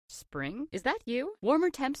Spring? Is that you? Warmer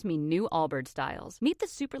temps mean new Allbirds styles. Meet the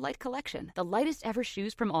Superlight Collection, the lightest ever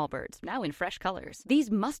shoes from Allbirds, now in fresh colors.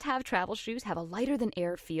 These must-have travel shoes have a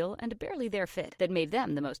lighter-than-air feel and a barely-there fit that made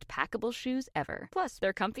them the most packable shoes ever. Plus,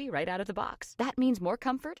 they're comfy right out of the box. That means more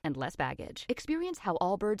comfort and less baggage. Experience how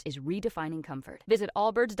Allbirds is redefining comfort. Visit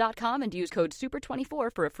allbirds.com and use code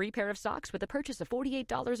SUPER24 for a free pair of socks with a purchase of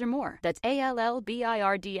 $48 or more. That's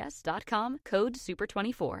ALLBIRDS.com, code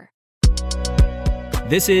SUPER24.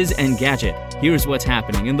 This is Engadget. Here's what's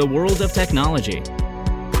happening in the world of technology.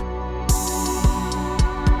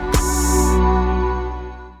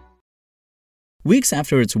 Weeks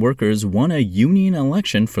after its workers won a union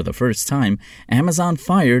election for the first time, Amazon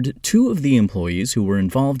fired 2 of the employees who were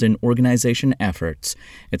involved in organization efforts.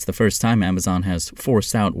 It's the first time Amazon has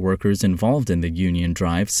forced out workers involved in the union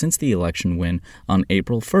drive since the election win on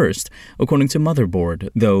April 1st, according to Motherboard,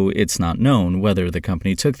 though it's not known whether the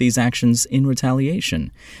company took these actions in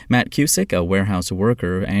retaliation. Matt Cusick, a warehouse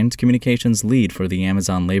worker and communications lead for the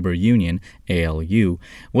Amazon Labor Union, ALU,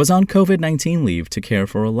 was on COVID-19 leave to care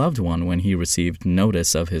for a loved one when he received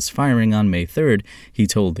notice of his firing on May 3rd, he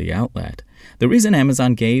told the outlet. The reason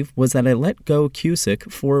Amazon gave was that it let go Cusick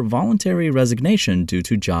for voluntary resignation due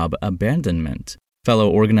to job abandonment.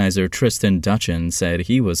 Fellow organizer Tristan Dutchin said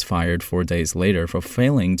he was fired 4 days later for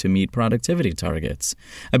failing to meet productivity targets.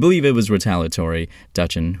 I believe it was retaliatory,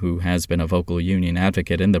 Dutchin, who has been a vocal union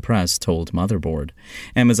advocate in the press, told Motherboard.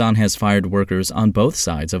 Amazon has fired workers on both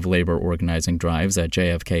sides of labor organizing drives at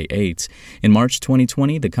JFK 8. In March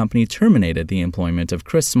 2020, the company terminated the employment of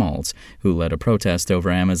Chris Smalls, who led a protest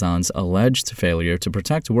over Amazon's alleged failure to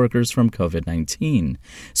protect workers from COVID-19.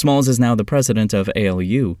 Smalls is now the president of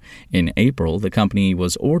ALU. In April, the company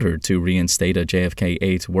was ordered to reinstate a JFK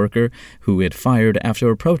 8 worker who it fired after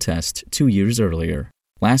a protest 2 years earlier.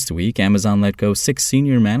 Last week, Amazon let go 6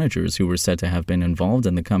 senior managers who were said to have been involved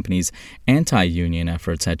in the company's anti-union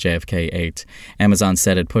efforts at JFK 8. Amazon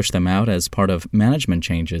said it pushed them out as part of management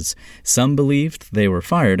changes. Some believed they were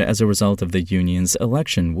fired as a result of the union's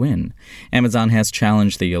election win. Amazon has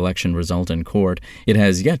challenged the election result in court. It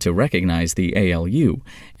has yet to recognize the ALU,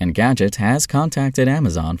 and Engadget has contacted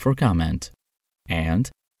Amazon for comment. And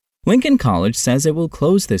Lincoln College says it will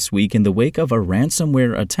close this week in the wake of a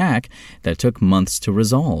ransomware attack that took months to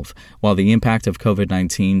resolve. While the impact of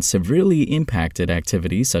COVID-19 severely impacted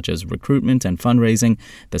activities such as recruitment and fundraising,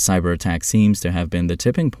 the cyber attack seems to have been the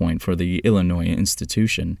tipping point for the Illinois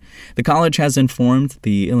institution. The college has informed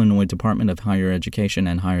the Illinois Department of Higher Education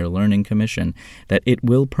and Higher Learning Commission that it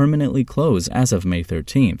will permanently close as of May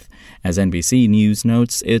 13th. As NBC News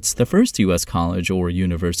notes, it's the first U.S. college or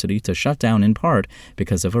university to shut down in part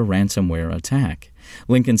because of a ransomware attack.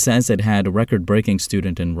 Lincoln says it had record-breaking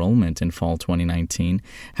student enrollment in fall 2019.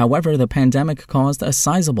 However, the pandemic caused a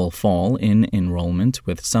sizable fall in enrollment,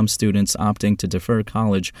 with some students opting to defer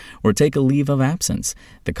college or take a leave of absence.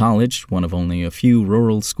 The college, one of only a few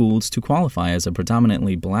rural schools to qualify as a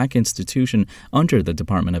predominantly black institution under the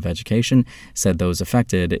Department of Education, said those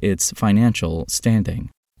affected its financial standing.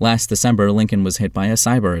 Last December, Lincoln was hit by a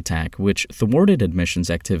cyber attack, which thwarted admissions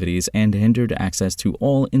activities and hindered access to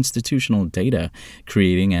all institutional data,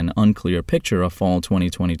 creating an unclear picture of fall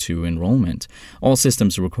 2022 enrollment. All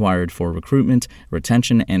systems required for recruitment,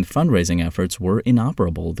 retention, and fundraising efforts were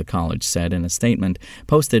inoperable, the college said in a statement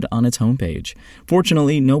posted on its homepage.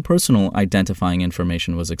 Fortunately, no personal identifying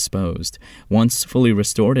information was exposed. Once fully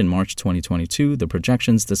restored in March 2022, the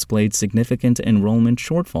projections displayed significant enrollment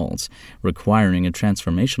shortfalls, requiring a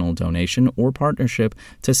transformation donation or partnership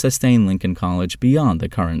to sustain Lincoln College beyond the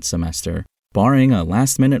current semester. Barring a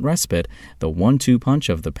last-minute respite, the 1-2 punch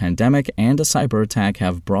of the pandemic and a cyber attack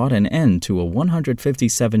have brought an end to a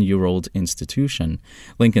 157-year-old institution.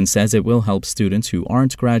 Lincoln says it will help students who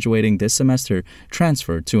aren't graduating this semester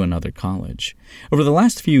transfer to another college. Over the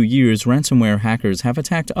last few years, ransomware hackers have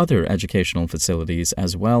attacked other educational facilities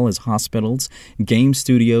as well as hospitals, game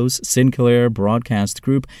studios, Sinclair Broadcast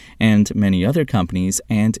Group, and many other companies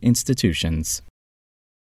and institutions.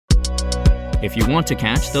 If you want to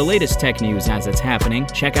catch the latest tech news as it's happening,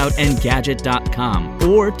 check out Engadget.com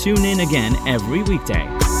or tune in again every weekday.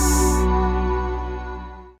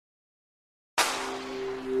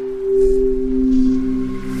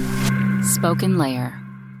 Spoken Layer.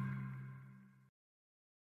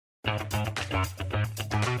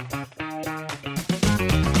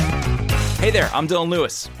 Hey there, I'm Dylan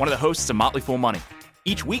Lewis, one of the hosts of Motley Fool Money.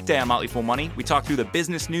 Each weekday on Motley Fool Money, we talk through the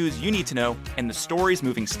business news you need to know and the stories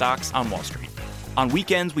moving stocks on Wall Street. On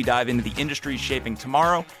weekends, we dive into the industries shaping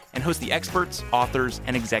tomorrow and host the experts, authors,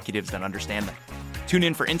 and executives that understand them. Tune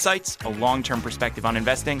in for insights, a long-term perspective on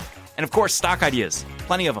investing, and of course, stock ideas.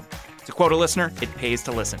 Plenty of them. To quote a listener, it pays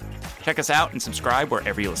to listen. Check us out and subscribe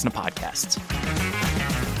wherever you listen to podcasts.